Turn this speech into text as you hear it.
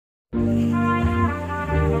Welcome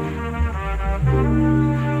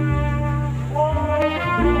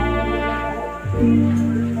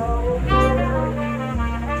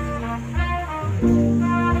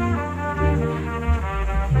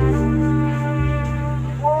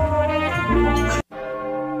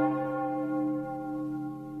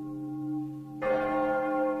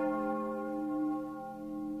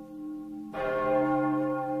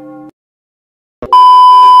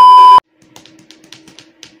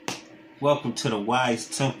to the Wise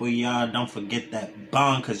Temple, y'all. Don't forget that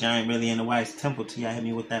bong, cause y'all ain't really in the Wise Temple till y'all hit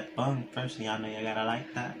me with that bong first. Y'all know y'all gotta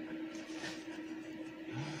like that.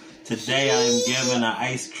 Today I am giving an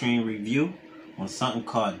ice cream review on something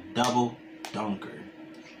called Double Dunker.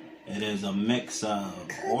 It is a mix of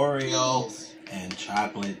Oreo and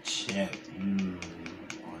chocolate chip. On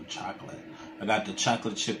chocolate. I got the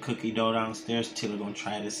chocolate chip cookie dough downstairs. Tila gonna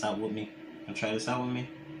try this out with me. Gonna try this out with me?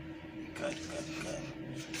 Good.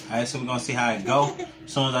 Alright, so we're gonna see how it go.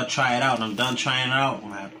 As soon as I try it out and I'm done trying it out, I'm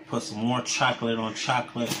gonna have to put some more chocolate on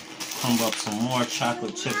chocolate, crumble up some more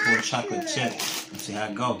chocolate chip on chocolate chip, and see how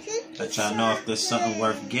it go. Let y'all know if there's something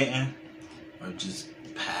worth getting or just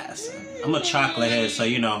passing. I'm a chocolate head, so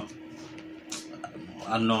you know,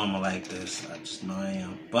 I know I'm gonna like this. I just know I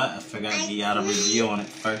am. But I figured I'd give y'all a review on it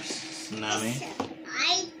first. You know what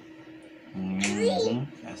I mean?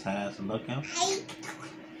 That's how that's looking.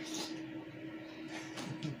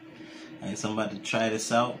 Alright, so I'm about to try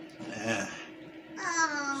this out. Yeah.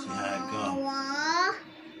 See how it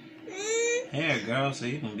go. Here, girl, so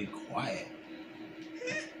you can be quiet.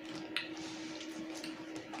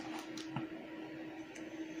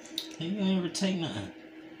 You ain't ever take nothing.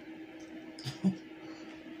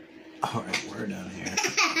 Alright, we're down here.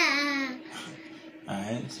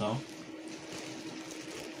 Alright, so.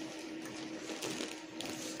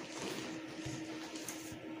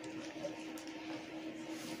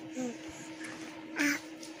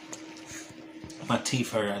 My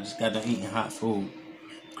teeth hurt. I just got done eating hot food.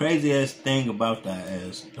 Craziest thing about that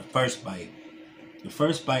is the first bite. The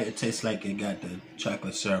first bite, it tastes like it got the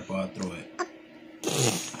chocolate syrup all through it.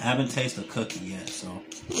 I haven't tasted a cookie yet, so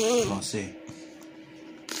we're gonna see.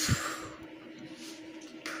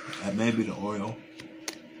 That may be the Oreo.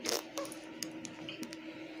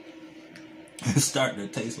 It's starting to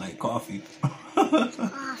taste like coffee.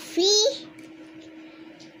 Coffee?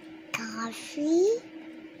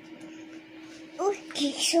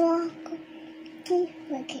 So,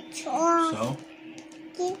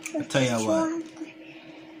 I tell you what.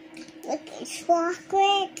 Look at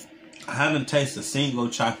chocolate. I haven't tasted a single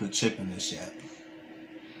chocolate chip in this yet.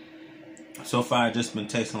 So far, I've just been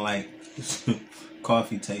tasting like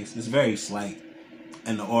coffee taste. It's very slight.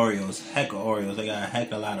 And the Oreos, heck of Oreos. They got a heck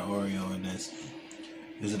of a lot of Oreo in this.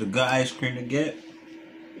 Is it a good ice cream to get?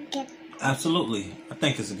 Yep. Absolutely. I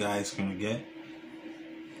think it's a good ice cream to get.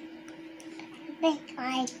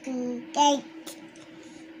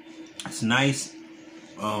 It's nice.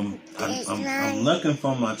 I'm looking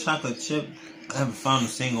for my chocolate chip. I haven't found a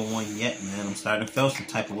single one yet, man. I'm starting to feel some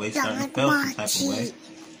type of way.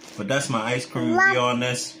 But that's my ice cream review on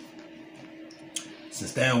this.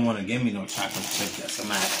 Since they don't want to give me no chocolate chip, guess I'm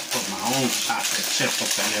gonna have to put my own chocolate chip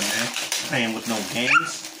up in there, man. Playing with no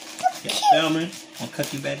games. Y'all feel me? On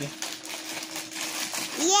cookie, baby?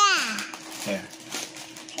 Yeah. Here.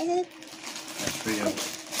 That's for you.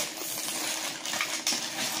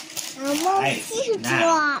 Hey,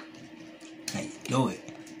 now. How you do it?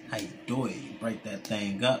 How you do it? You break that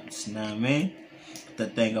thing up, you know what I mean? Put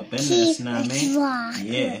that thing up in there, you know what I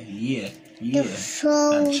mean? Yeah.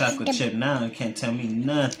 Got chocolate chip now, you can't tell me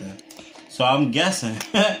nothing. So I'm guessing.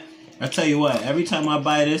 I tell you what, every time I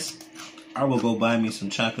buy this, I will go buy me some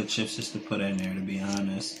chocolate chips just to put in there, to be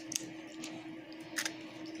honest.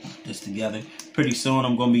 Just together. Pretty soon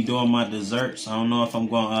I'm going to be doing my desserts. I don't know if I'm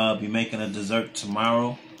going to be making a dessert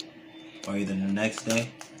tomorrow or either the next day.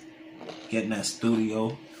 Getting that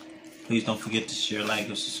studio. Please don't forget to share, like,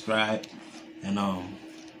 and subscribe. And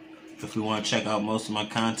if you want to check out most of my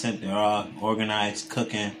content, they're all organized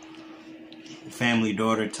cooking, family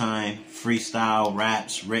daughter time, freestyle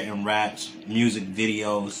raps, written raps, music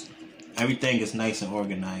videos. Everything is nice and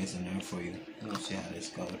organized in there for you. Let's see how this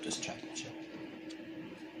goes with this chocolate chip.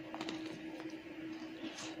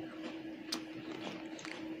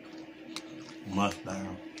 Much better.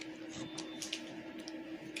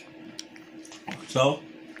 So,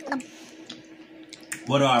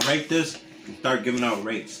 what do I rate this? Start giving out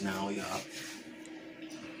rates now, y'all.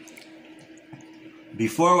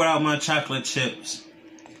 Before, without my chocolate chips,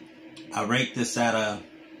 I rate this at a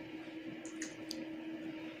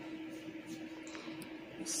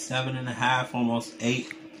 7.5, almost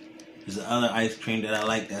 8. There's the other ice cream that I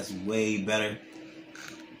like that's way better.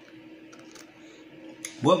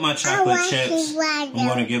 With my chocolate chips, I'm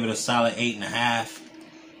going to give it a solid 8.5.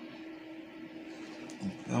 You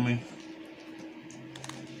feel me?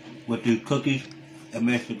 With these cookies, it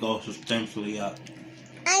makes it go substantially up.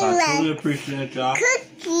 So I truly appreciate y'all.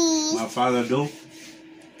 Cookies. My father do.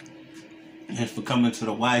 Thanks for coming to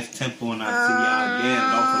the wife's temple, and I'll see y'all again.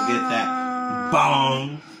 Don't forget that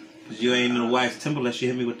bong. Because you ain't in the wife's temple unless you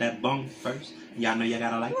hit me with that bong first. Y'all know y'all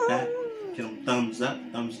gotta like that. Get them thumbs up,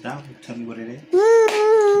 thumbs down. Tell me what it is.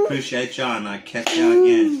 Appreciate y'all, and I'll catch y'all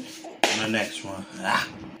again in the next one.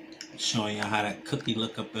 Showing y'all how that cookie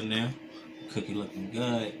look up in there. Cookie looking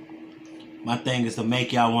good. My thing is to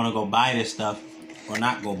make y'all want to go buy this stuff or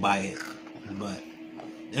not go buy it. But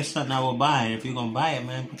there's something I will buy, and if you're gonna buy it,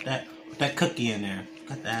 man, put that cookie in there.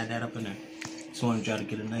 Got to add that up in there. Just want to try to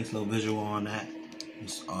get a nice little visual on that.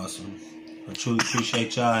 It's awesome. I truly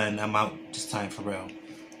appreciate y'all, and I'm out this time for real.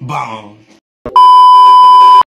 Bong.